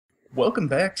Welcome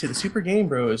back to the Super Game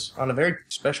Bros on a very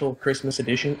special Christmas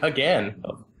edition again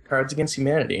of Cards Against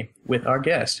Humanity with our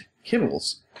guest,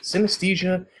 Kibbles,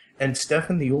 Synesthesia, and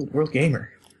Stefan the Old World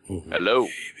Gamer. Hello.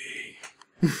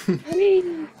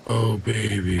 Oh,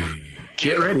 baby.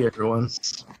 Get ready, everyone.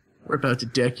 We're about to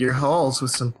deck your halls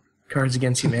with some Cards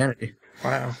Against Humanity.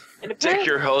 Wow. Deck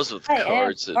your house with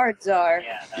cards. Cards are.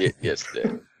 Yes,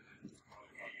 Dad.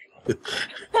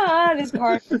 This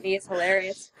card for me is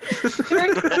hilarious.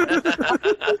 During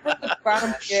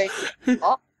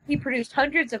he produced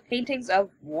hundreds of paintings of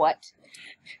what?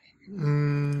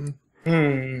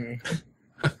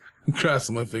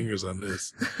 Crossing my fingers on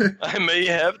this. I may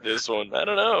have this one. I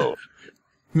don't know.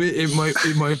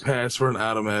 It might pass for an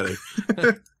automatic.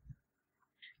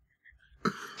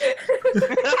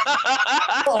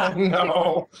 Oh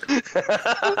no!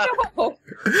 Oh,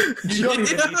 You don't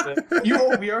even need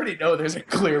to. We already know there's a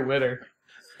clear winner.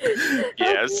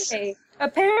 Yes. okay.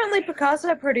 Apparently,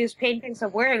 Picasso produced paintings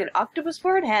of wearing an octopus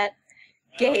furred hat,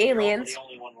 gay aliens,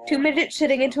 2 midgets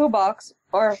shitting into a box,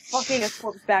 or fucking a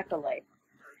corpse back to life.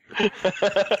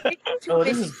 Oh,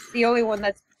 this is The only one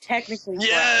that's technically I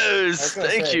Yes. was gonna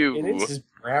Thank say, you. It is his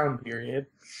brown period.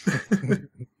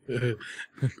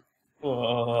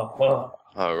 Oh.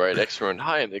 All right, excellent.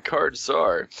 Hi, and the cards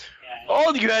are.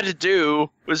 All you had to do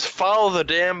was follow the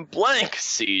damn blank,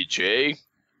 CJ.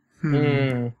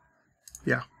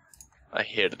 Yeah. I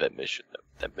hated that mission.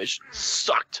 That mission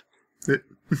sucked.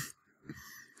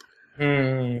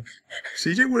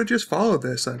 CJ would have just followed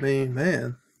this. I mean,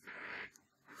 man.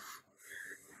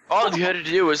 All you had to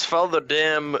do was follow the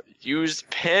damn used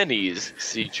panties,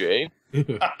 CJ.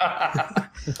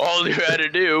 All you had to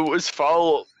do was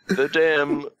follow the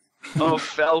damn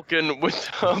falcon with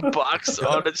a box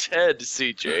on its head,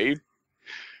 CJ.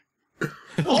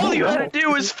 All you had to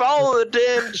do was follow the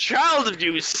damn child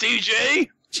abuse, CJ.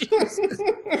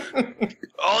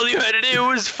 All you had to do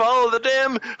was follow the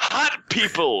damn hot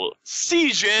people,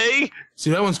 CJ. See,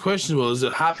 that one's questionable. Is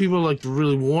it hot people like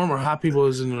really warm, or hot people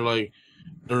as in they're like,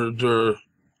 they're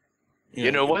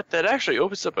You know what? That actually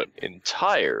opens up an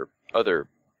entire other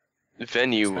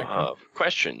venue of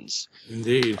questions.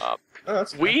 Indeed.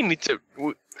 We need to.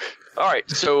 Alright,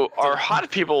 so are hot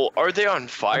people, are they on I'm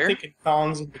fire? thinking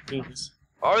thongs and bikinis.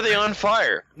 Are they on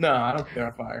fire? No, I don't think they're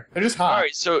on fire. They're just hot.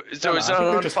 Alright, so No, it's I not think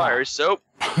they're on just fire, hot. so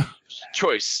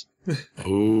choice.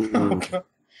 Ooh.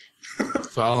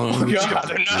 Following the God.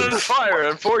 They're not on fire,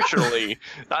 unfortunately.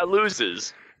 That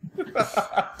loses.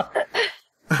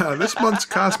 This month's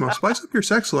Cosmo, spice up your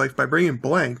sex life by bringing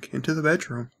blank into the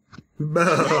bedroom.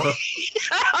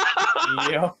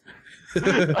 Yep.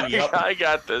 Yep. I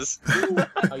got this.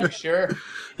 Are you sure?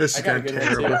 This I is got a going to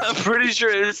good be one, too. terrible. I'm pretty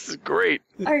sure this is great.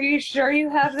 Are you sure you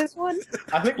have this one?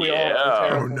 I think we all Yeah. are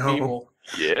terrible Oh, no. people.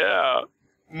 Yeah.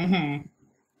 Mm-hmm.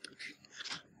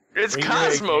 It's Bring your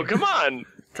Cosmo, A-game. come on.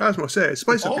 Cosmo says,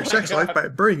 spice up Oh your my sex God. life by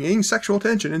bringing sexual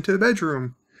tension into the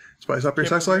bedroom. Spice up your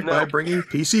sex life by No. bringing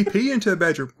PCP into the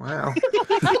bedroom. Wow.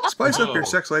 Spice up your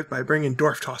sex life by bringing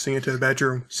dwarf tossing into the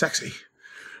bedroom. Sexy.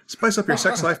 Spice up your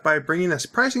sex life by bringing a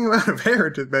surprising amount of hair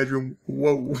into the bedroom.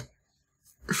 Whoa.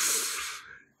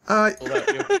 About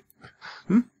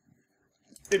you.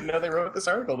 Didn't know they wrote this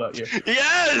article about you.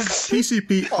 Yes!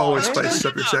 PCP always Aw. spices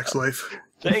up your sex life.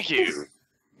 Thank you.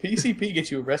 PCP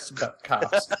gets you arrested by the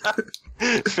cops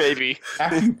Maybe.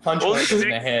 after you punch one Only of them in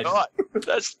thing the head. not.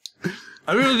 That's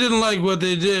I really didn't like what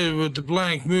they did with the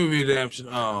blank movie adaptation.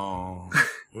 Oh,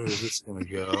 where is this gonna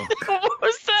go? what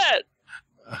was that?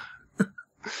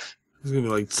 It's gonna be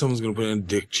like someone's gonna put in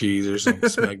dick cheese or something.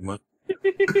 Smegma.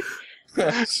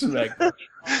 Smack.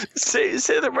 Say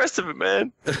the rest of it,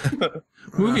 man.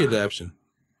 Movie adaptation.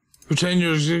 Pretend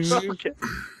you're. Okay.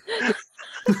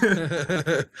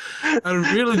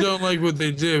 I really don't like what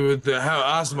they did with the How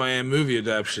Awesome I Am movie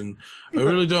adaptation. I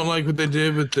really don't like what they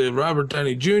did with the Robert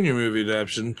Downey Jr. movie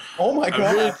adaptation. Oh my I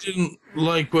really god. didn't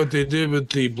like what they did with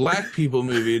the Black People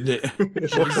movie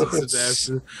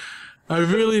adaptation. I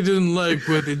really didn't like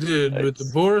what they did with the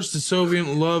Boris the Soviet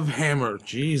Love Hammer.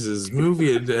 Jesus,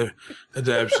 movie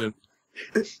adaptation.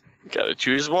 Gotta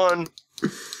choose one.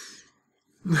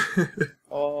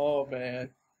 Oh man.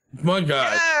 My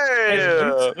God. Hey,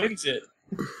 Yeah. Luke wins it.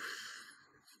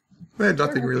 I had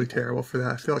nothing really terrible for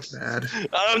that. I feel like bad.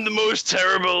 I'm the most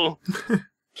terrible.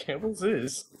 Campbell's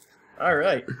is.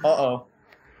 Alright. Uh-oh.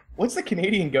 What's the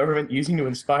Canadian government using to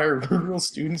inspire rural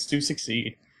students to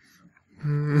succeed?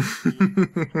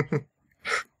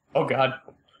 Oh god.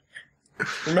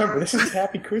 Remember, this is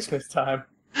Happy Christmas time.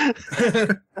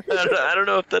 I don't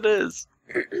know if that is.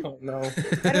 Oh no.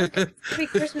 I don't think it's be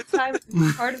Christmas time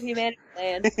is part of humanity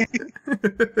land.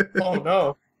 Oh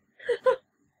no.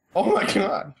 Oh my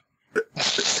god.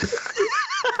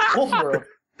 Old World.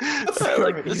 What's the I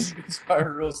like like this.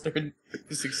 inspire rules to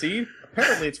succeed?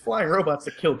 Apparently, it's flying robots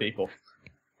that kill people.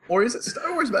 Or is it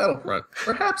Star Wars Battlefront?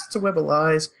 Perhaps it's a web of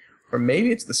lies. Or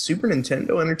maybe it's the Super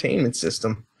Nintendo Entertainment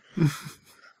System.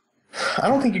 I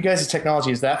don't think you guys'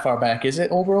 technology is that far back, is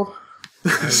it, Old World?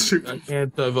 I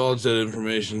can't divulge that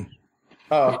information.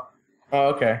 Oh,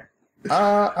 okay.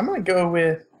 I'm gonna go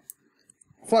with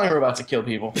flying robots that kill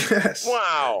people. Yes.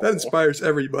 Wow. That inspires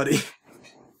everybody.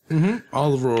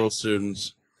 All the rural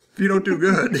students. If you don't do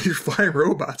good, these flying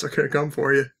robots are going to come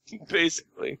for you.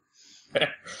 Basically.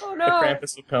 Oh The no!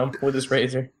 Krampus will come with his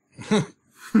razor.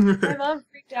 My mom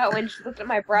freaked out when she looked at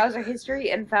my browser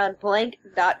history and found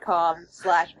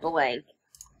blank.com/blank.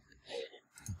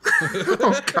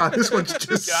 Oh god, this one's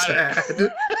just Got it. sad.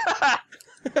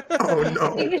 Oh I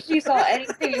no. think if she saw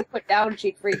anything you put down,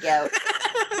 she'd freak out.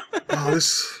 Oh,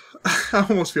 this. I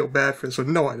almost feel bad for this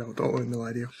one. No, I don't. Don't let me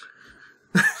lie to you.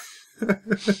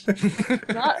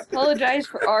 Not apologize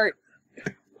for art.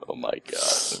 Oh my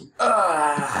god.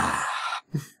 Ah.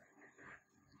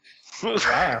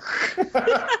 Wow.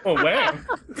 Oh, wow.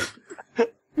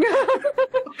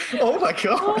 Oh my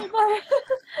god. Oh my!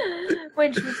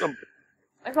 When she,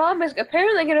 my mom is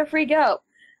apparently gonna freak out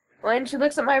when she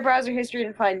looks at my browser history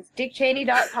and finds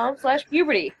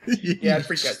dickcheney.com/puberty, Yeah, I'd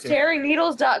freak out too.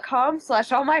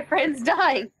 staringneedles.com/all my friends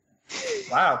dying,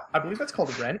 Wow, I believe that's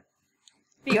called Rent.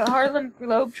 the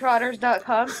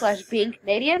harlemglobetrotters.com/being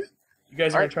Canadian, You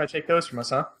guys are gonna try to take those from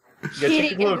us, huh? You gotta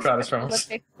take the Globetrotters from us.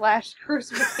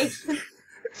 Olympic/crucifixion.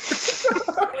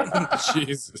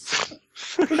 Jesus.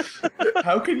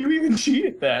 How can you even cheat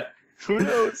at that? Who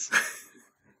knows?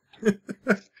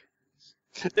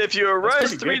 If you arise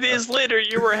pretty 3 good, days later,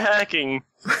 you were hacking.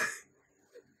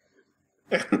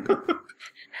 There we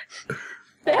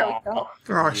go.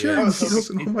 Oh, shit. I was Needles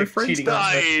and all my it's friends cheating.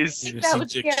 die. Nice. You That see would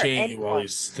Dick scare Cheney anyone. while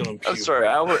he's still in I'm puberty. sorry,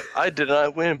 I did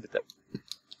not win, but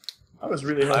I was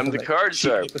really hoping I'm the that card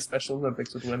cheating sharp. at the Special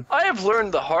Olympics would win. I have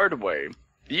learned the hard way.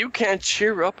 You can't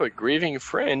cheer up a grieving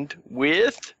friend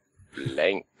with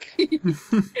blank.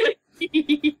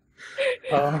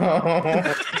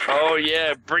 Oh. Oh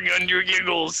yeah, bring on your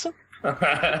giggles.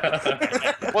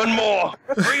 One more.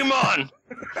 Bring 'em on.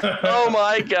 Oh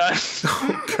my god.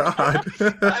 Oh, God.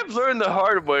 I've learned the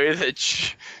hard way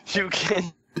that you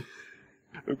can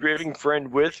a grieving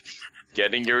friend with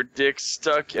getting your dick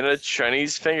stuck in a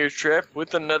Chinese finger trap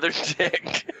with another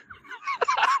dick.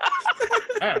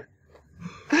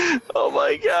 Oh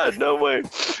my god, no way.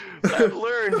 I've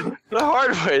learned the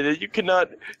hard way that you cannot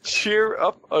cheer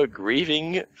up a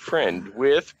grieving friend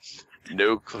with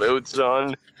no clothes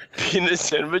on,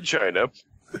 penis and vagina.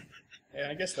 Yeah,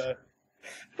 I guess that.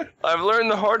 I've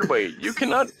learned the hard way. You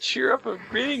cannot cheer up a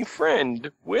grieving friend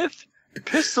with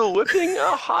pistol whipping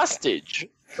a hostage.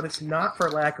 But it's not for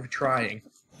lack of trying.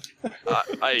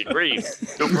 I agree.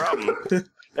 No problem.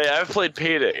 Hey, I've played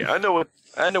Payday. I know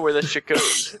where that shit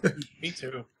goes. Me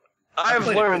too. I've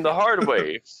learned the hard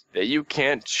way that you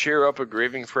can't cheer up a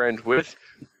grieving friend with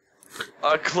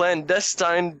a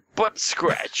clandestine butt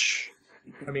scratch.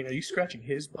 I mean, are you scratching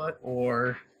his butt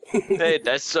or? Hey,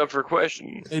 that's up for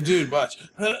question. Hey, dude, watch.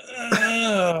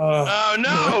 Oh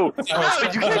no!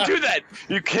 No, you can't do that!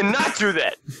 You cannot do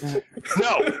that!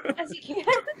 No! As you can.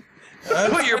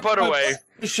 Put your butt away!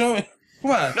 Show me.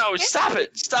 Come on. No, stop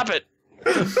it! Stop it!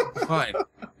 Fine.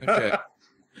 Okay.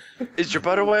 Is your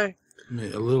butt away? I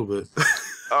mean, a little bit.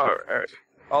 Alright.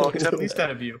 I'll At accept least that.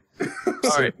 out of you.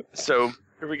 Alright, so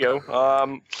here we go.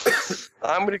 I'm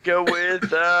gonna go with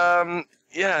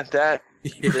yeah, that.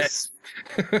 Yes.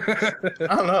 I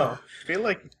don't know. I feel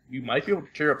like you might be able to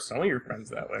cheer up some of your friends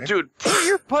that way. Dude, put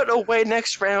your butt away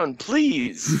next round,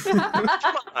 please. Come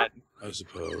on. I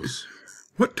suppose.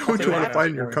 What don't say you want that to find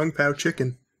in your after. Kung Pao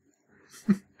chicken?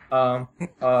 Um,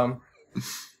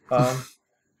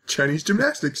 Chinese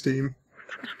gymnastics team.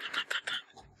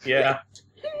 yeah.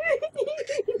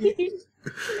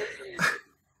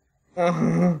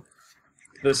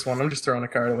 This one, I'm just throwing a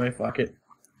card away. Fuck it.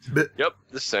 Yep,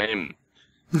 the same.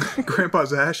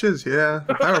 Grandpa's ashes, yeah.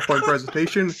 PowerPoint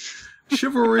presentation.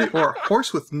 Chivalry or a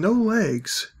horse with no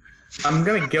legs. I'm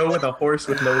gonna go with a horse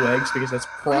with no legs because that's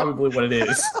probably what it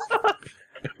is.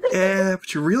 Yeah,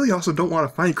 but you really also don't want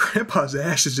to find Grandpa's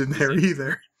ashes in there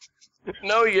either.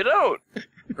 No, you don't.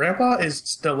 Grandpa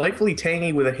is delightfully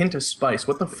tangy with a hint of spice.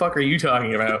 What the fuck are you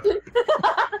talking about?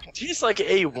 It tastes like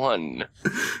A1.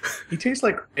 He tastes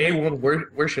like A1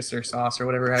 Worcestershire sauce or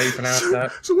whatever, how you pronounce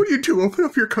that. So what do you do? Open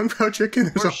up your Kung Pao chicken,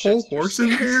 there's a whole horse in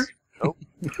there?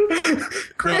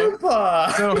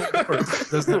 Grandpa! No,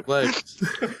 doesn't look like.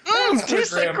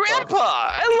 Tastes like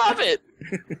Grandpa. I love it.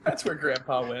 That's where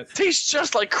Grandpa went. Tastes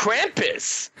just like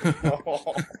Krampus.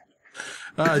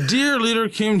 Dear Leader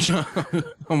Kim Jong,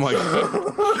 oh my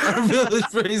God, our village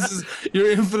praises your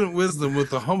infinite wisdom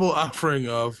with a humble offering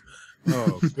of,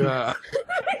 oh God.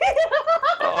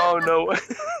 Oh no.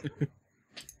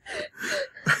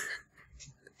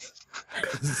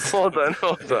 Hold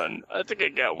on. I think I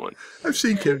got one. I've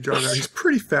seen Kim Jong Un. He's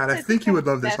pretty fat. I think you would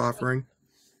love this offering.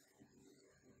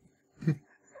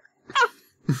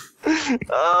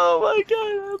 Oh my God,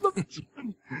 I love this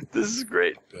one. This is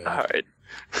great. All right.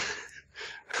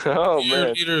 Oh Dear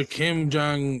man. Leader Kim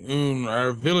Jong Un,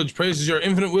 our village praises your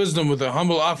infinite wisdom with a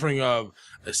humble offering of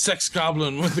a sex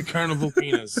goblin with a carnival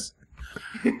penis.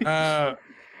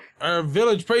 Our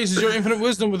village praises your infinite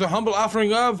wisdom with a humble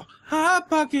offering of hot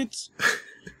pockets.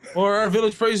 Or our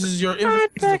village praises your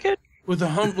infinite wisdom with a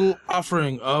humble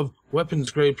offering of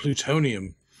weapons grade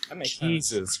plutonium. That makes sense.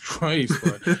 Jesus Christ.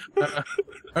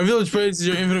 Our village praises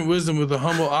your infinite wisdom with a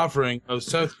humble offering of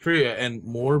South Korea and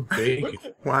more bacon.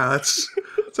 Wow, that's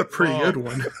a pretty good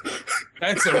one.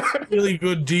 That's a really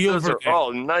good deal. Those for are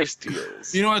all nice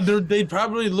deals. You know what? They'd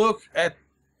probably look at.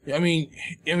 I mean,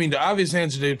 the obvious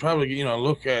answer they'd probably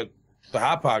look at the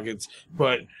hot pockets,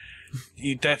 but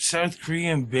that South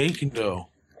Korean bacon though.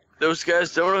 Those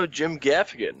guys don't know Jim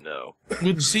Gaffigan, no.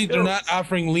 But see, they're not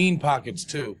offering lean pockets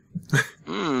too.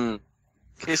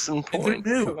 Case in They're point.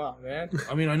 Come new. on, man.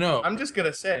 I mean, I know. I'm just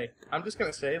gonna say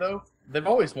though, they've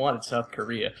always wanted South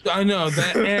Korea. I know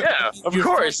that. And Yeah, of you're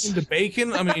course. fucking the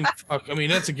bacon. I mean, fuck. I mean,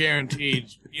 that's a guaranteed.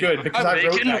 Good, because I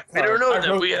wrote bacon? that We card. don't know I that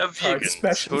wrote we that have card vegans.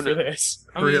 especially Who for kn- this.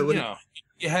 I mean, Really?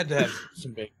 You had to have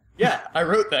some bacon. Yeah, I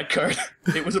wrote that card.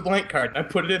 It was a blank card. I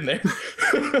put it in there.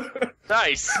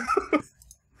 Nice.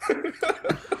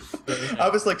 I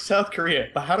was like, South Korea,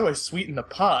 but how do I sweeten the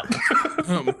pot?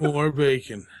 More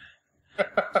bacon.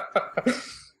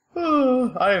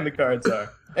 Oh, I am the card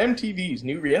czar. MTV's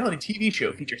new reality TV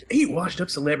show features 8 washed-up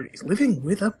celebrities living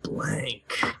with a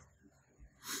blank.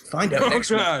 Find out Oh, next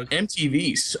week. God.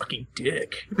 MTV sucking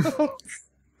dick.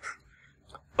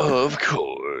 Of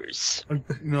course.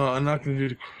 No, I'm not gonna do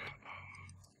the.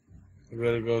 I'd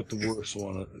rather go with the worst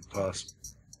one if possible.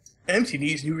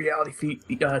 MTV's new reality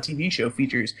TV show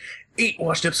features 8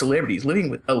 washed-up celebrities living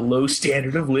with a low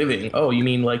standard of living. Oh, you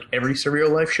mean like every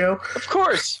Surreal Life show? Of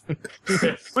course.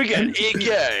 We got 8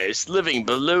 guys living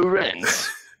below rent.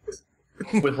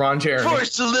 With Ron Jeremy.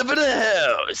 Forced to live in a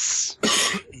house.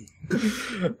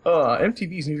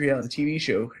 MTV's new reality TV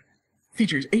show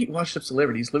features 8 washed-up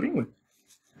celebrities living with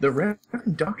the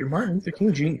Reverend Dr. Martin Luther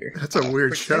King Jr. That's a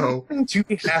weird show. Pretending to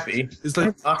be happy. It's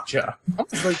like Akja.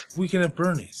 it's like Weekend at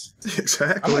Bernie's. I'm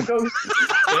Exactly. gonna go.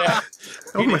 Yeah.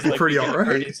 That might be pretty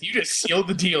alright. You just sealed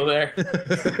the deal there.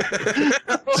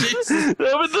 That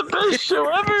was the best show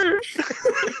ever.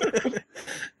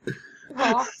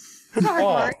 Aw. Sorry,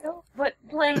 Aw. Mario, but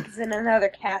blank is in another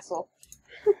castle.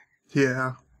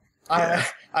 Yeah. I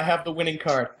have the winning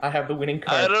card. I think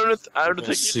I don't We'll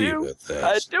think see you do. about that.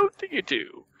 I don't think you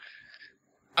do.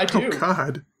 I do. Oh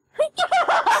God.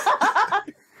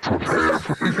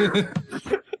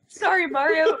 Sorry,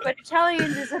 Mario, but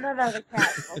Italians is in another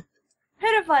castle.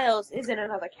 Pedophiles is in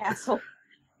another castle.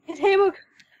 Hideo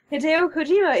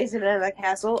Kojima is in another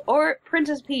castle, or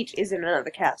Princess Peach is in another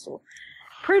castle.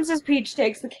 Princess Peach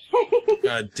takes the cake.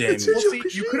 God damn It's it. Well, see,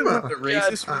 you could have went the God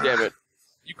racist route. damn it.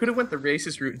 You could have went the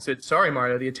racist route and said, "Sorry,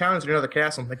 Mario, the Italians are in another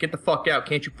castle. Like, get the fuck out!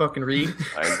 Can't you fucking read?"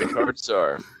 I'm the card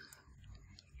czar.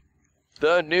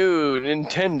 The new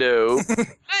Nintendo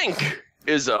Link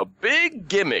is a big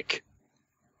gimmick.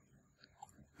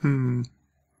 Hmm.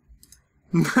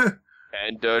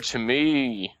 And to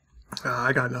me,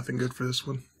 I got nothing good for this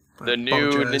one. I the new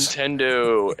apologize.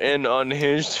 Nintendo, an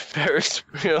unhinged Ferris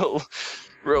wheel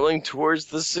rolling towards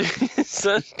the sea, is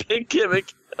a big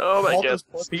gimmick. Oh my All god. those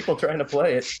poor people trying to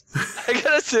play it. I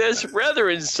gotta say, that's rather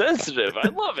insensitive. I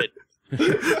love it.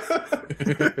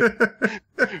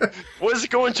 Was it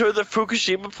going to the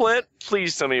Fukushima plant?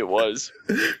 Please tell me it was.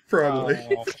 Probably.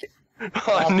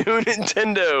 On new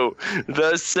Nintendo,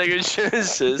 the Sega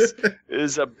Genesis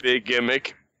is a big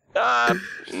gimmick.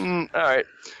 Alright.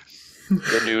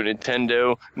 The new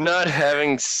Nintendo, not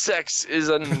having sex is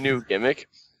a new gimmick.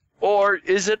 Or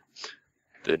is it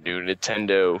the new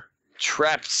Nintendo,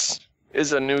 traps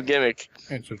is a new gimmick?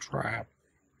 It's a trap.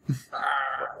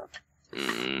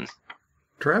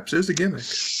 Traps is a gimmick.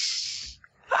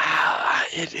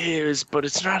 It is, but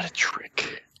it's not a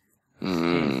trick.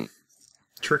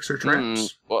 Tricks or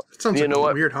traps. Well, That sounds you like know a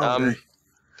what? weird holiday.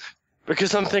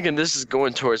 Because I'm thinking this is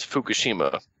going towards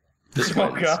Fukushima. This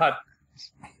Oh wins. God.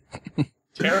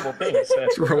 Terrible thing to say.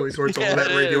 It's rolling towards all Yeah, that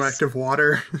it is. radioactive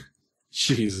water.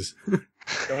 Jesus.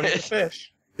 Don't eat the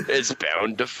fish. It's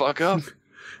bound to fuck up.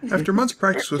 After months of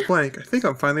practice with blank, I think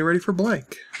I'm finally ready for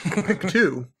blank. Pick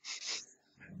 2.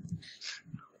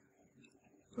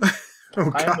 Oh,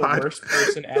 I am the God. worst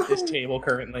person at this table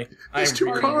currently. I am There's 2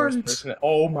 really the worst cards. person.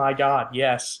 Oh my god,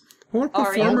 yes. I want to put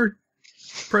Are you? former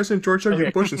President George W.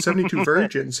 Okay. Bush and 72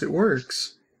 virgins. It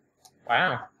works.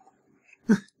 Wow.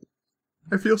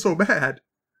 I feel so bad.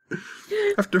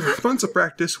 After months of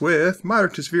practice with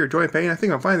moderate to severe joint pain, I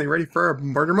think I'm finally ready for a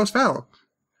Murder Most Foul.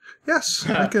 Yes,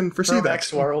 I can foresee Throwback that.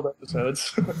 to our old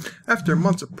episodes. After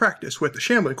months of practice with the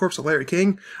shambling corpse of Larry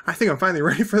King, I think I'm finally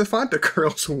ready for the Fonta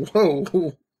Girls.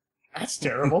 Whoa, That's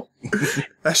terrible.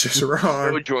 that's just No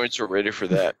wrong. joints are ready for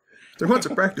that. After months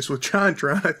of practice with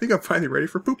Chandra, I think I'm finally ready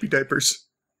for poopy diapers.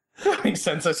 That makes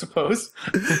sense, I suppose.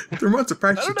 After months of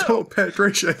practice I with don't total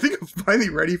penetration, I think I'm finally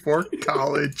ready for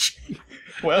college.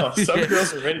 Well, some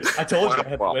girls are ready. I told you I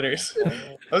had the Wow. winners.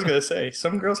 I was gonna say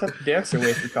some girls have to dance their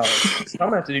way through college.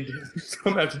 Some have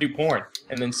to do porn,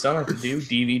 and then some have to do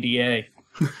DVDA.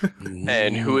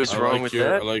 And who is I wrong like with your,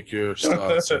 that? I like your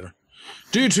style, sir.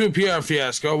 Due to a PR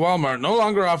fiasco, Walmart no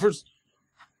longer offers.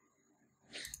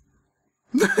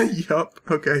 Yup.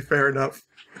 Okay, fair enough.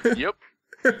 Yep.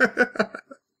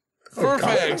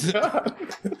 Perfect.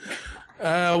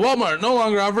 Walmart no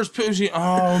longer offers poutine.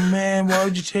 Oh man, why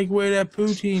would you take away that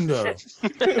poutine though?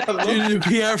 Due to the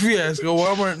PR fiasco,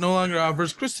 Walmart no longer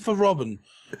offers Christopher Robin.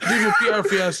 Due to PR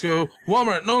fiasco,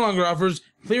 Walmart no longer offers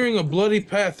clearing a bloody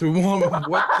path through Walmart.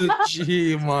 What the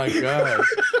gee, my God.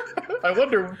 I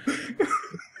wonder.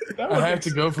 I have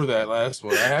to go for that last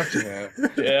one. I have to have.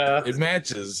 Yeah. It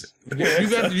matches.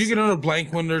 Did you get on a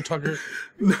blank one there, Tucker?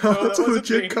 No, that it's a wasn't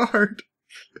legit me. card.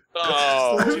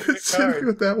 Oh, I've been legit sitting card.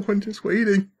 with that one just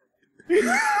waiting.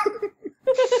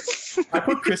 I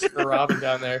put Christopher Robin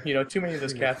down there. You know, too many of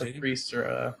those Catholic priests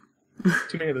are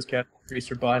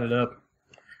buying it up.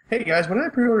 Hey guys, when did I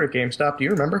pre-order at GameStop? Do you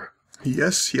remember?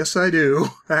 Yes, I do,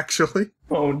 actually.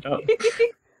 Oh no!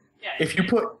 If you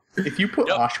put Yep.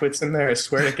 Auschwitz in there, I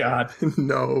swear to God.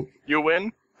 No. you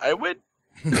win. I win.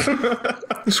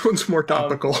 This one's more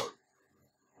topical.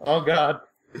 Oh God!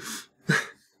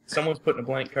 Someone's putting a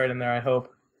blank card in there. I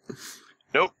hope.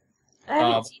 Nope. I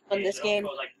haven't seen one this game.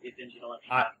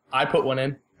 I put one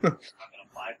in.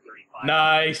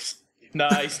 Nice.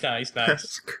 What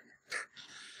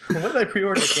did I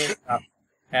pre-order at GameStop?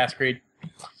 Ask Reed.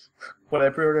 What did I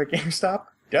pre-order at GameStop?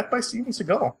 Death by Steven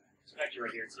Seagal.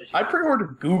 I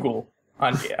pre-ordered Google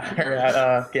at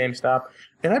GameStop,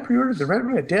 and I pre-ordered the Red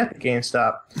Ring of Death at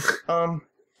GameStop.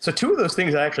 So 2 of those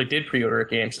things I actually did pre-order at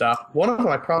GameStop. One of them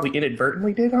I probably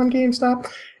inadvertently did on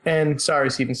GameStop. And sorry,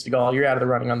 Steven Seagal, you're out of the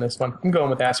running on this one. I'm going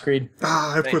with Ask Reed.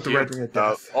 I Thank put the you. Red Ring of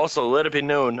Death. Also, let it be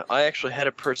known, I actually had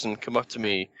a person come up to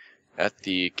me at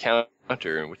the counter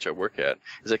in which I work at.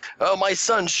 He's like, "Oh, my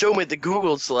son showed me the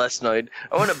Googles last night.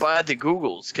 I want to buy the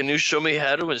Googles. Can you show me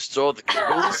how to install the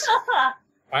Googles?"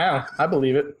 Wow, I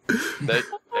believe it. That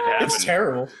happened. It's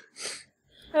terrible.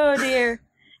 Oh dear.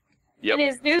 Yep. In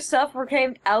his new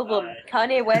self-proclaimed album,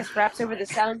 Kanye West raps over the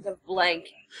sounds of blank.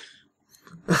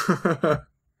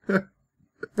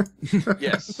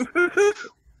 Yes.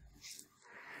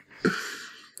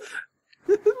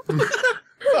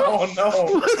 Oh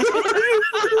no!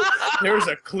 There's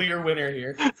a clear winner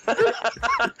here.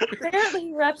 Apparently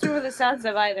he raps over the sounds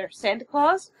of either Santa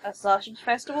Claus, a sausage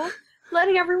festival,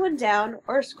 letting everyone down,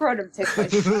 or scrotum tickling.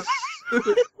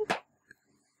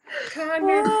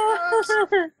 Kanye,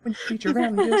 when you feature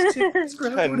around this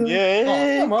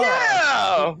Kanye.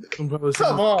 Oh, come on! Yeah.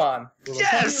 Come on!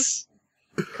 Yes.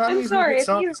 I'm sorry, if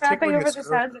he's rapping over the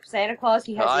sounds of Santa Claus,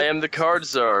 he has I am the card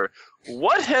czar.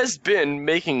 What has been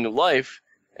making life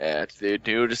at the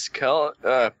nudist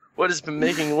colony? What has been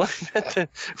making life at the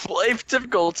life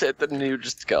difficult at the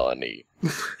nudist colony?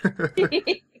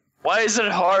 Why is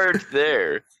it hard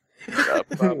there?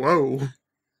 Whoa.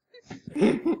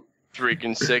 3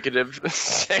 consecutive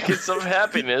seconds of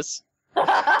happiness.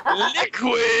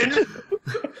 Liquid.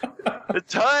 The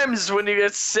times when you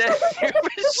get set in your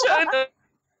vagina.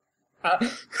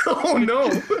 Oh no!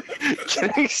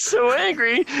 Getting so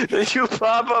angry that you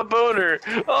pop a boner.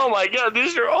 Oh my god,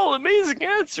 these are all amazing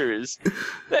answers.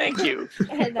 Thank you.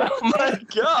 And, Oh my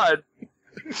god.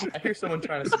 I hear someone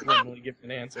trying to subliminally give an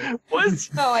answer. What?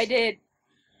 oh, I did.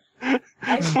 I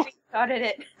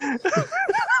screenshotted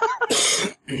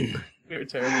it. We're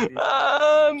terrible.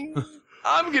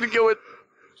 I'm gonna go with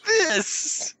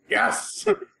this. Yes!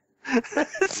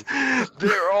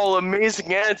 They're all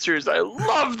amazing answers. I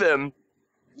love them.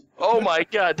 Oh my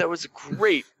god, that was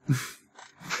great.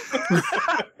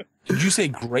 Did you say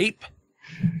grape?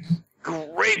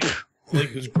 Grape. Like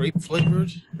it was grape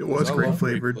flavored? It was I grape love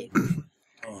flavored.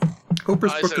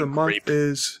 Oprah's I book said of the month grape.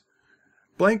 is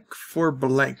Blank for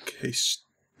Blank, a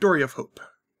story of hope.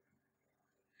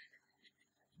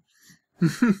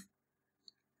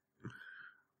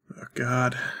 Oh,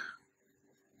 God.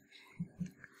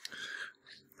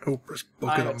 Oprah's book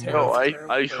I'm of a the terrible- month. No,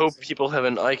 I hope people have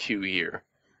an IQ here.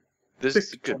 This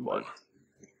is a good one.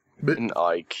 But An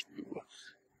IQ.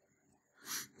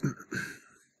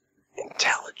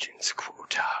 Intelligence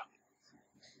quota.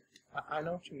 I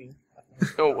know what you mean.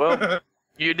 Oh, well,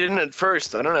 you didn't at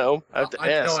first. I don't know. I have to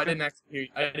ask. No, I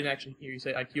didn't actually hear you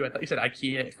say IQ. I thought you said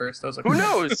IKEA at first. I was like, Who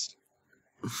knows?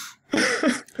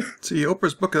 see,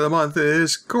 Oprah's book of the month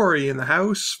is Corey in the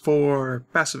House for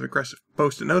passive aggressive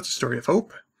post-it notes, a story of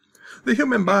hope. The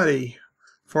Human Body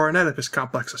for an Oedipus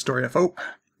Complex, a story of hope.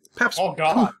 Pabst Oh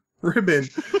God. Ribbon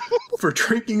for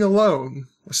drinking alone,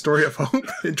 a story of hope.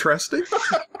 Interesting.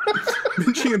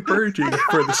 Minching and purging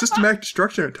for the systematic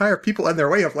destruction of entire people and their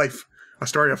way of life, a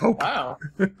story of hope. Wow.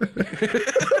 Wow.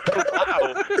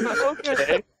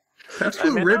 Okay. Pabst I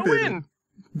Blue mean, I Ribbon, win.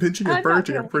 minching I'm and not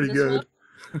purging gonna are pretty win this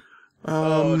good.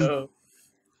 Oh no.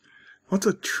 What's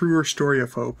a truer story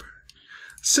of hope?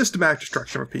 Systematic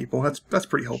destruction of people. That's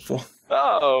pretty hopeful.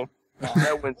 Oh,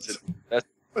 that wins it. That's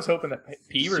I was hoping that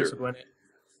Peavers Sure. would win it.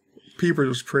 Peepers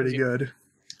was pretty good.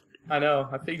 I know.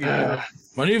 I figured. It out.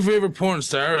 My new favorite porn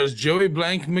star is Joey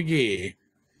Blank McGee.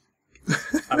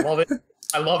 I love it.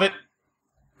 I love it.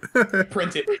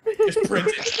 Print it. Just print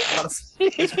it.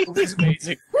 Honestly, it's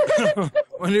amazing.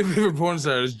 My new favorite porn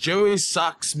star is Joey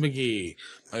Socks McGee.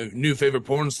 My new favorite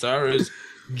porn star is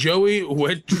Joey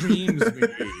Wet Dreams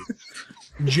McGee.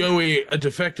 Joey a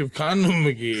defective condom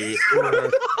McGee.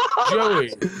 Or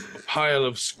Joey a pile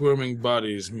of squirming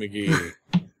bodies McGee.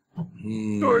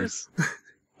 of course.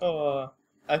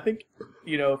 I think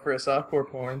for a softcore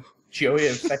porn, Joey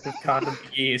Effective Condom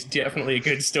McGee is definitely a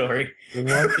good story.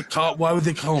 Why would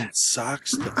they call him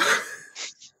socks? Though?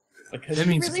 Because That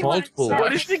means really multiple. wanted What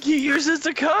do you think he uses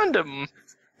a condom?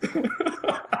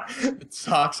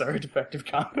 socks are a defective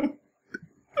condom.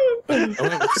 I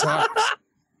went with socks.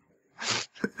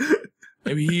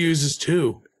 Maybe he uses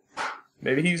two.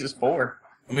 Maybe he uses 4.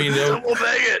 I mean, that Double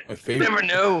bag it. my You favorite. never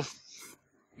know.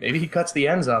 Maybe he cuts the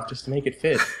ends off just to make it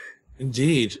fit.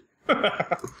 Indeed.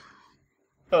 Huh?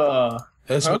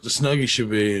 That's what the Snuggie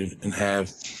should be and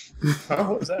have.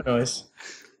 What was that noise?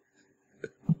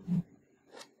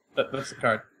 That's the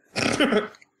card.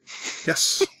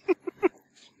 Yes.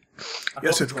 I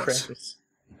Yes, hope it it's was. Krampus.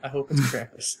 I hope it's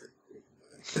Krampus.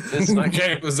 It's not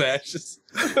Okay, it was ashes.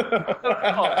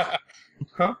 Huh?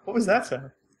 What was that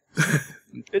sound?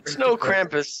 It's no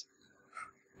Krampus.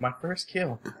 My first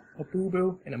kill. A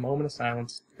boo-boo in a moment of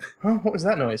silence. Huh? What was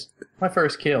that noise? My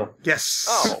first kill. Yes.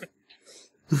 Oh,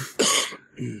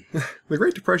 The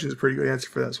Great Depression is a pretty good answer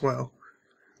for that as well.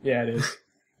 Yeah, it is.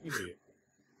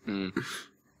 hmm.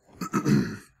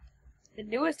 The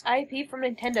newest IP from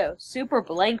Nintendo, Super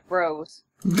Blank Bros.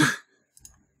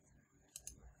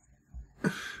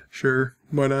 Sure,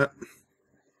 why not?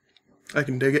 I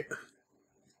can dig it.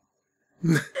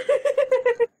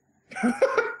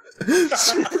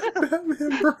 Super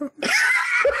Batman Bros.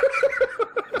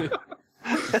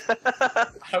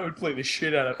 I would play the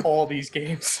shit out of all these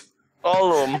games.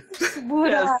 All of them.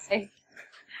 Would Yes. I?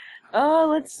 Oh,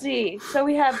 let's see. So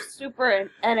we have Super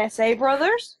NSA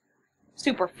Brothers,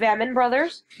 Super Famine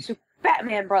Brothers, Super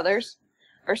Batman Brothers,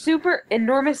 or Super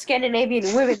Enormous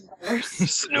Scandinavian Women Brothers.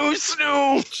 Snoo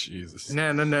snoo. Jesus.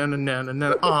 No.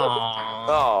 Aww.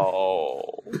 Oh.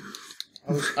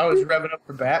 I was revving up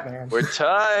for Batman. We're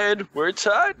tied. We're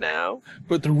tied now.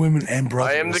 But they're women and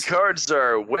brothers. I am the card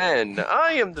czar. When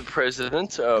I am the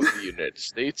president of the United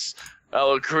States, I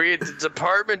will create the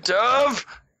Department of.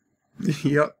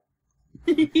 Yep,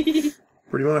 pretty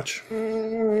much.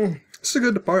 It's a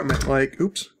good department. Like,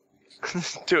 oops.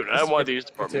 Dude, I want these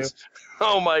departments.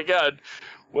 Oh my god.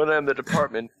 When I'm the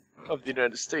Department of the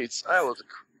United States, I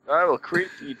will create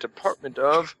the Department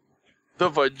of the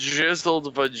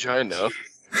Vajizzled Vagina.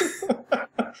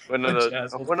 When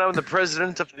I'm the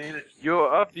president of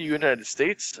the United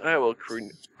States, I will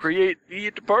create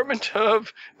the Department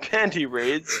of Panty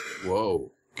Raids. Whoa.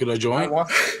 Could I I join?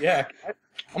 want, yeah,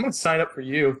 I'm gonna sign up for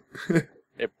you.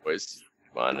 Hey boys,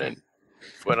 come on in.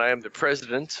 When I am the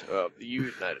president of the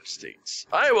United States,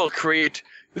 I will create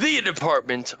the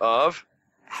Department of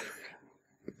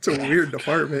It's a weird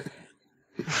department.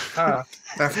 Huh.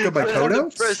 Africa by when I'm the Toto?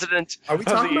 president Are we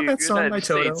of talking the about that song by United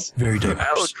Toto? States. Very I will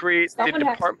diverse. create the Someone has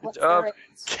to Department put of their-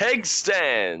 Keg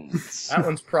Stands. That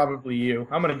one's probably you.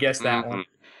 I'm gonna guess that one.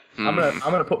 Mhm. I'm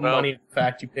gonna put Well- money on the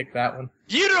fact you picked that one.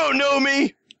 You don't know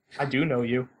me, I do know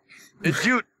you.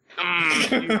 dude.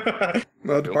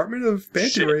 Well, Department of Banty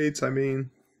Shit. Raids, I mean.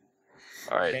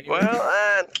 All right. Can you-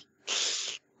 Well,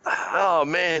 oh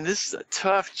man, this is a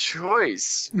tough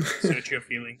choice. Search your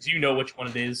feelings. You know which one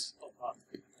it is.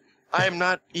 I am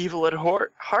not evil at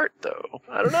heart, though.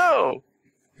 I don't know.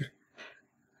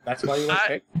 That's why you like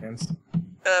cake hands.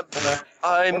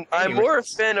 I'm more a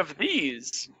fan of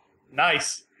these.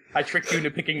 Nice. I tricked you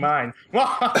into picking mine.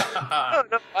 Oh,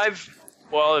 no,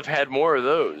 I've had more of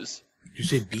those. Did you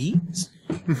say bees?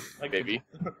 Like Maybe.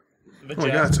 the Oh my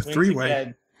God, it's a Jazz wins three-way.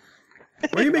 again.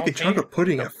 Why are you making Okay. chocolate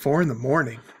pudding at 4 in the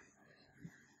morning?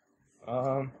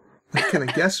 Um. Can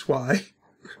I guess why?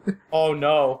 Oh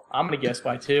no, I'm gonna guess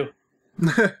why too.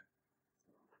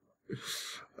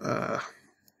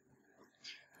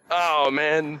 Oh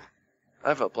man, I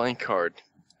have a blank card.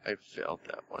 I failed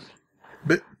that one.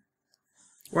 But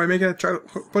why make a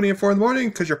chocolate pudding at 4 in the morning?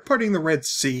 Because you're putting the Red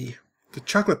Sea, the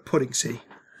chocolate pudding sea.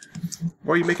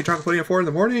 Why are you making chocolate pudding at 4 in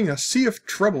the morning? A sea of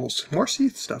troubles. More sea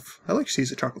stuff. I like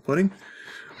seas of chocolate pudding.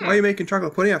 Why are you making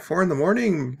chocolate pudding at 4 in the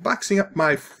morning? Boxing up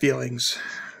my feelings.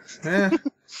 Eh.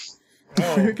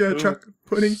 Oh, You got chocolate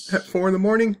pudding at 4 in the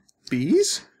morning?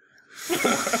 Bees?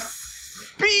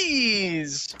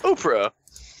 Bees! Oprah!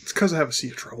 It's because I have a sea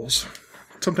of troubles.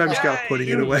 Sometimes you gotta putting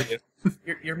it away.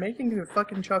 You're making the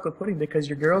fucking chocolate pudding because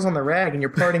your girl's on the rag and you're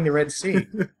parting the Red Sea.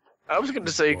 I was going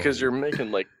to say because you're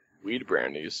making, like, weed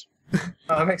brandies. Oh,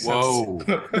 that makes sense.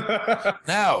 Whoa.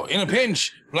 Now, in a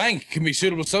pinch, blank can be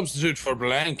suitable substitute for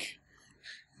blank.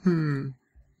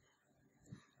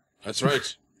 That's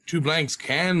right. 2 blanks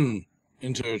can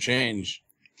interchange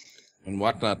and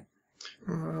whatnot.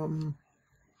 Um,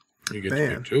 You get Man.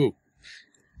 to do 2.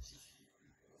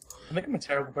 I think I'm a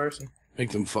terrible person.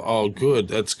 Make them all good.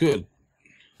 That's good.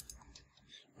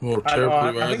 More I, know, terribly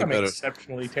I bad, think the I'm better.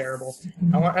 exceptionally terrible.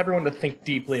 I want everyone to think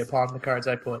deeply upon the cards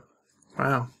I put.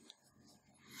 wow.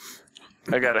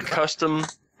 I got a custom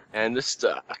and a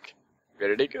stock.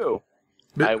 Ready to go.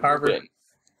 Bit I will Harvard. win.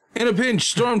 In a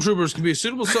pinch, stormtroopers can be a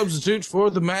suitable substitute for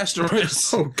the master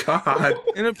race. Oh, God.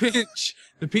 In a pinch,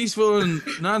 the peaceful and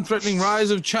non-threatening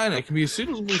rise of China can be a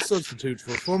suitable substitute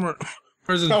for former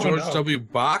President Oh, George no. W.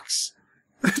 Box.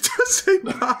 It does say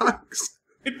box.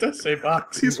 It does say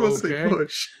box. He's supposed to say Okay.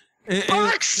 bush.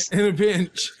 Box! In a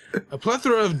pinch, a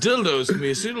plethora of dildos can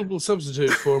be a suitable substitute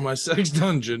for my sex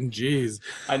dungeon. Jeez.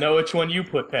 I know which one you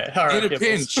put, Pat. All right, In a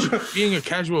Kibbles. pinch, being a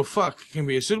casual fuck can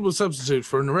be a suitable substitute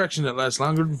for an erection that lasts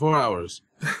longer than 4 hours.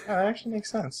 Yeah, that actually makes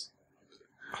sense.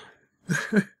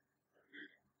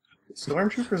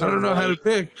 Stormtroopers I don't know how to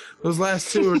pick. Those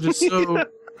last 2 are just so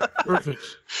perfect.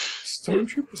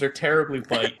 Stormtroopers are terribly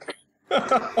light.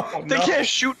 Oh, They no. can't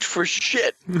shoot for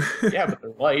shit. Yeah, but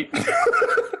they're light.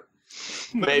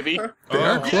 Maybe. They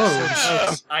are Oh.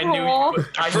 clothes. I knew Aw. you.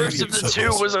 I knew First you of the 2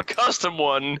 was a custom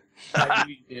one. I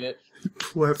knew you did it.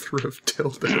 Plethora of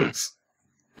dildos.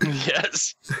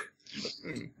 Yes.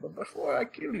 But before I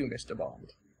kill you, Mr.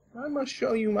 Bond, I must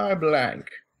show you my blank.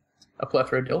 A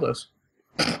plethora of dildos.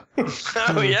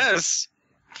 Oh, yes.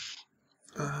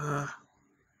 Uh,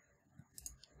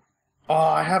 Oh,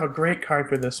 I have a great card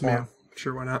for this one. yeah,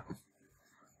 sure, why not?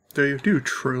 Do you do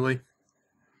truly?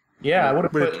 Yeah, I would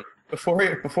have Wait. put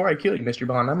before I kill you, Mr.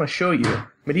 Bond. I'm gonna show you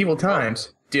medieval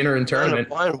times, dinner and tournament.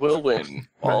 One will win.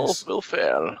 All Nice. will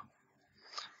fail.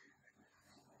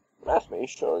 Let me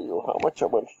show you how much I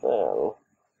would fail.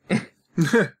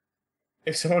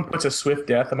 If someone puts a swift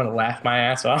death, I'm gonna laugh my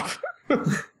ass off.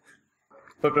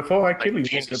 But before I kill you,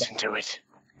 Like, Mr. Bond, into it.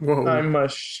 Whoa. I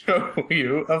must show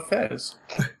you a fez.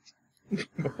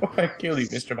 Before I kill you,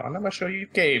 Mr. Bond, I'm gonna show you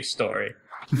Cave's story.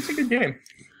 It's a good game.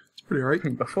 It's pretty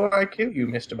right. Before I kill you,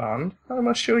 Mr. Bond, I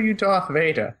must show you Darth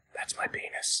Vader. That's my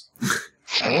penis.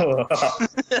 Oh.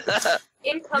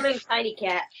 Incoming tiny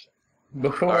cat.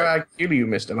 Before I kill you,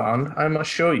 Mr. Bond, I must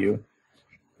show you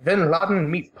Bin Laden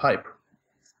meat pipe.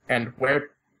 And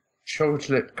where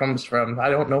chocolate comes from. I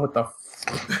don't know what the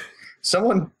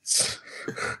someone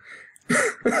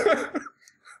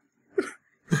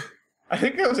I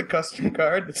think that was a custom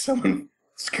card that someone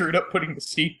screwed up putting the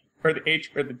C or the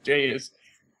H where the J is.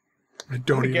 I I'm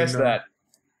don't gonna even guess know. that.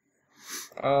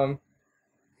 I'm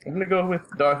gonna go with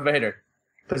Darth Vader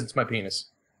because it's my penis.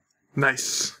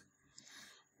 Nice.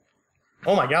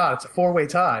 Oh my god, it's a 4-way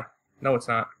tie. No, it's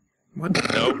not. What?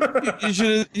 You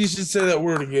should say that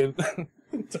word again.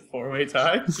 It's a 4-way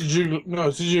tie.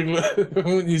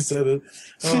 When you said it.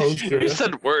 Oh, You okay.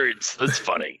 said words. That's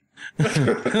funny.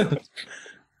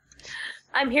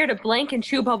 I'm here to blank and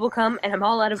chew bubblegum, and I'm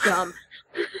all out of gum.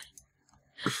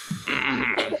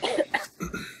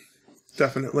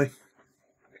 Definitely.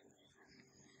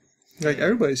 Like,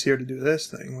 everybody's here to do this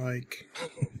thing. Like,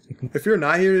 If you're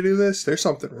not here to do this, there's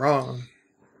something wrong.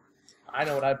 I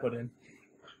know what I put in.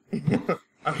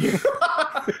 I'm here.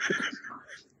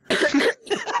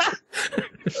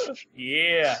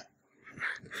 Yeah.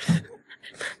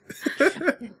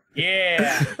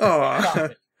 Yeah. Oh,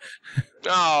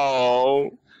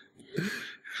 Oh.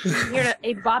 Here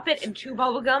a bop it and chew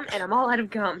bubble gum, and I'm all out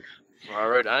of gum. All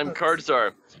right, I'm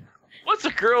Cardstar. What's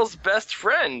a girl's best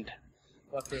friend?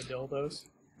 Plethora of dildos.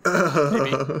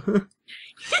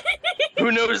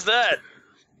 Who knows that?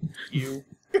 You.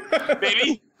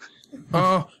 Maybe.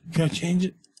 Oh, can I change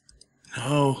it?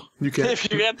 No. you can't.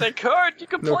 If you got that card, you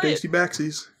can No play it. pasty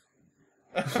backsies.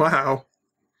 Wow.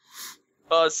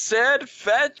 A sad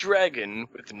fat dragon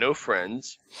with no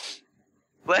friends.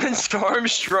 Lance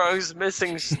Armstrong's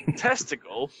missing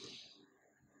testicle.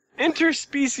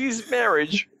 Interspecies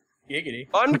marriage. Giggity.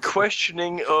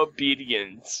 Unquestioning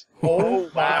obedience. Oh,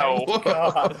 wow. my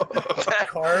God.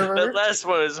 Carver. That last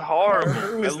one is horrible.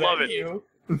 Carver, I was love that it. you?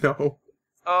 No.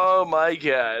 Oh my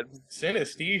god.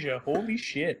 Synesthesia. Holy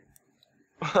shit.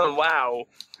 Wow.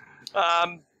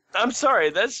 I'm sorry.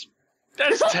 That's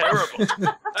terrible.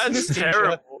 That's Synesthesia.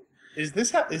 terrible. Is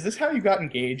this how you got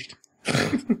engaged?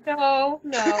 No,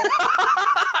 no.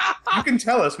 You can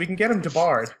tell us. We can get him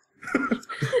debarred.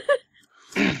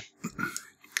 In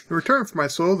return for my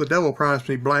soul, the devil promised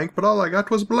me blank, but all I got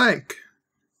was blank.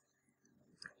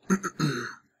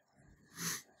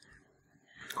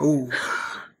 Oh.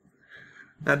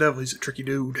 That devil, he's a tricky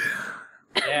dude.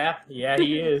 Yeah,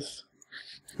 he is.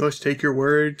 Let's take your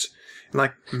words and,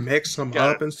 like, mix them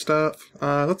Got up and stuff.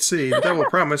 Let's see. The devil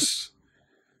promised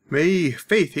me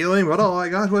faith healing, but all I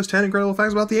got was 10 incredible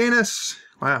facts about the anus.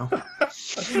 Wow.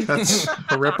 That's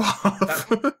a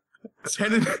ripoff.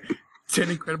 10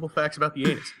 incredible facts about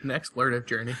the anus. An explorative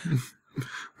journey.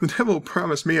 The devil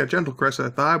promised me a gentle caress of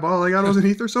the thigh, but all I got was an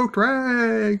ether-soaked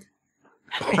rag.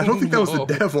 I don't think that was the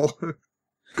devil.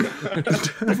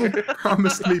 The devil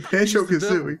promised me Banjo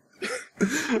Kazooie.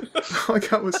 All I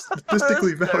got was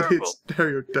statistically That's validated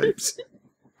terrible. stereotypes.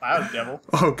 Wow, devil.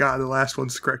 Oh god, the last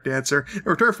one's the correct answer. In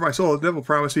return for my soul, the devil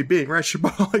promised me being rich,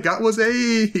 but all I got was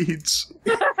AIDS.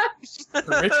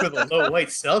 Rich with a low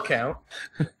white cell count.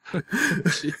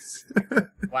 Jeez.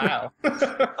 Wow.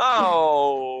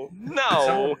 Oh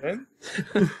no.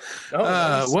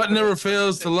 No, What never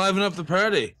fails to liven up the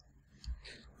party?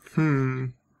 Hmm.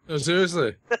 No,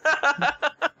 seriously.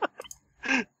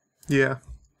 Yeah.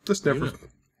 This never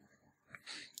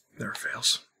Yeah.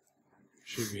 fails.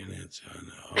 Should be an answer.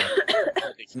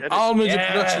 No. All major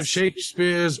Yes. production of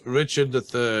Shakespeare's Richard III.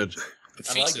 The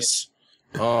I like it. fetus.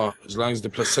 Oh, as long as the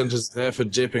placenta's there for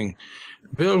dipping.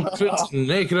 Bill Clinton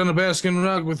naked on a basking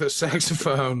rug with a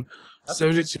saxophone.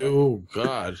 72. Oh,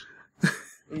 God.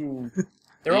 Ooh.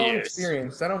 They're all Yes.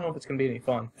 experienced. I don't know if it's going to be any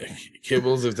fun.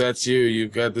 Kibbles, if that's you,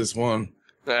 you've got this one.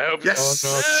 I hope Yes.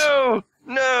 No,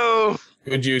 no.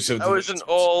 Good use of That was an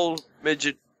all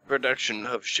midget production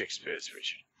of Shakespeare's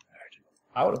Richard.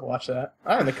 I would have watched that.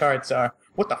 I'm the card star.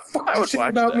 What the fuck I did you would say watch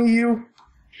about that. me, you?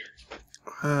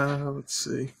 Let's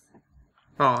see.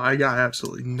 Oh, I got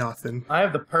absolutely nothing. I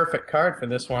have the perfect card for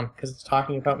this one because it's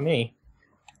talking about me.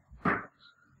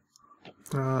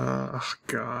 Oh,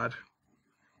 God.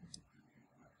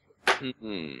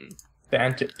 Mm-mm.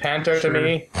 Panto Sure. to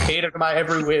me, cater to my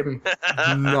every whim.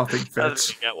 Nothing I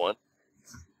fits. think I got one.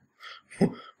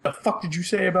 The fuck did you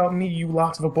say about me, you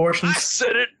lots of I abortions?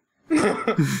 said it.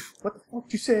 What the fuck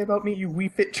did you say about me, you wee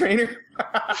fit trainer? I'm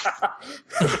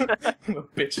a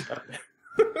bitch about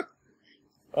that.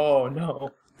 Oh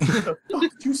no. What the fuck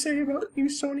did you say about me, you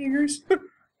Sonyers?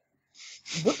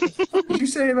 What the fuck did you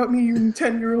say about me, you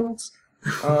 10-year-olds?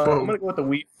 I'm gonna go with the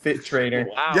wee fit trainer.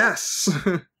 Wow. Yes!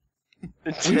 The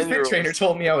Wee fit 10-year-old. trainer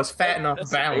told me I was fat and off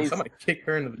That's balance. amazing. I'm gonna kick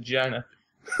her in the vagina.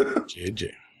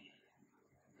 JJ.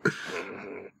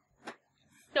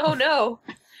 Oh no.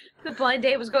 The blind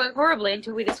date was going horribly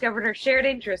until we discovered our shared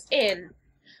interest in.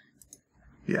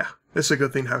 Yeah, it's a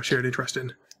good thing to have shared interest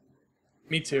in.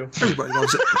 Me too. Everybody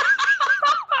loves it.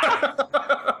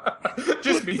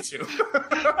 Just me too.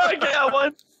 I got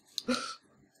one.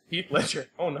 Heath Ledger.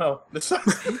 Oh no. The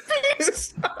size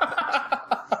face.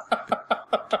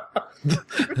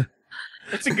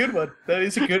 It's a good one. That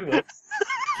is a good one.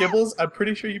 Kibbles, I'm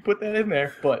pretty sure you put that in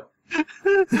there, but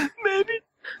Maybe.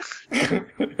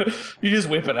 you just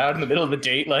whip it out in the middle of the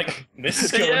date like this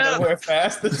is going Yeah. nowhere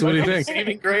fast. This So what do you fucking think?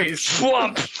 Saving grace.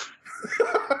 Swamp.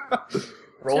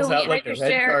 Rolls so out we like a rate red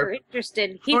share our carpet. interest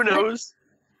in Who Heath Ledger, knows?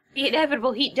 the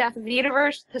inevitable heat death of the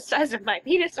universe, the size of my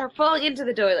penis, or falling into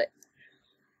the toilet.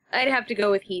 I'd have to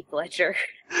go with Heath Ledger.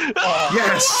 Oh,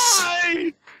 Yes!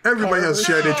 Why? Everybody has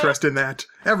shared No. interest in that.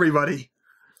 Everybody.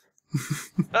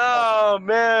 Oh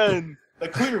man. The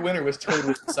clear winner was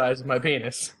totally the size of my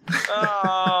penis.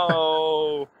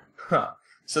 Oh. Huh.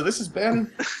 So this has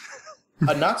been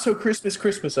a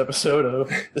not-so-Christmas episode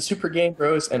of the Super Game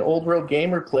Bros and Old World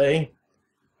Gamer play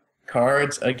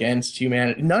Cards Against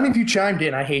Humanity. None of you chimed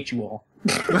in. I hate you all.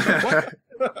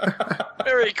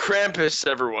 Merry Krampus,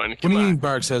 everyone. What Come do you on. mean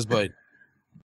Bark says bite?